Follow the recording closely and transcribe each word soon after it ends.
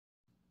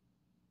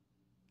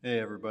Hey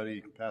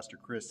everybody, Pastor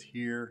Chris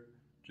here,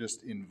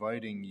 just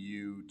inviting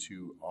you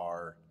to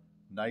our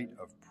night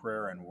of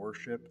prayer and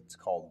worship. It's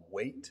called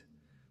Wait.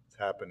 It's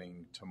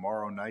happening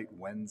tomorrow night,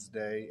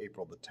 Wednesday,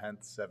 April the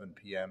 10th, 7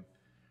 p.m.,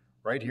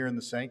 right here in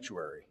the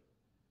sanctuary.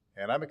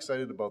 And I'm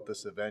excited about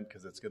this event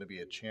because it's going to be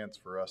a chance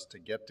for us to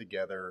get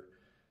together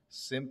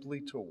simply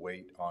to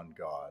wait on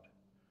God,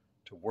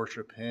 to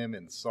worship Him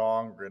in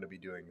song. We're going to be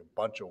doing a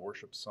bunch of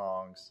worship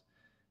songs,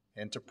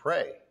 and to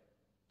pray,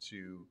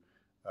 to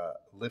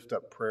lift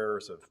up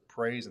prayers of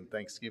praise and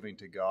thanksgiving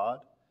to God,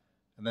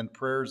 and then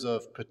prayers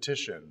of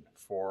petition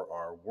for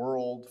our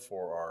world,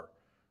 for our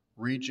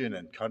region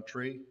and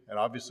country, and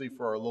obviously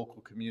for our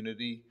local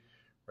community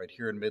right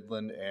here in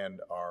Midland and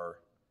our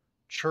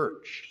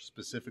church.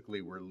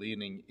 Specifically, we're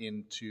leaning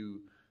into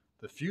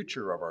the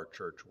future of our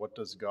church. What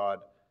does God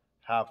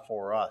have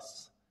for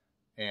us?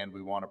 And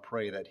we want to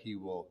pray that He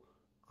will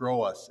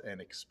grow us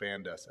and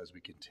expand us as we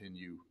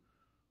continue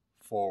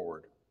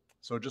forward.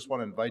 So just want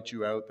to invite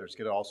you out. There's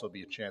going to also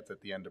be a chance at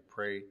the end to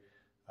pray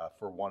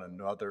for one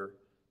another,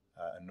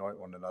 anoint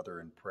one another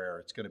in prayer.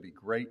 It's going to be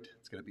great.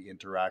 It's going to be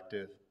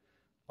interactive,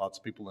 lots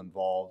of people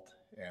involved,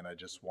 and I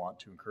just want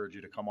to encourage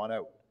you to come on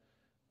out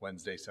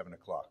Wednesday, 7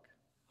 o'clock.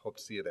 Hope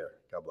to see you there.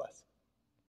 God bless.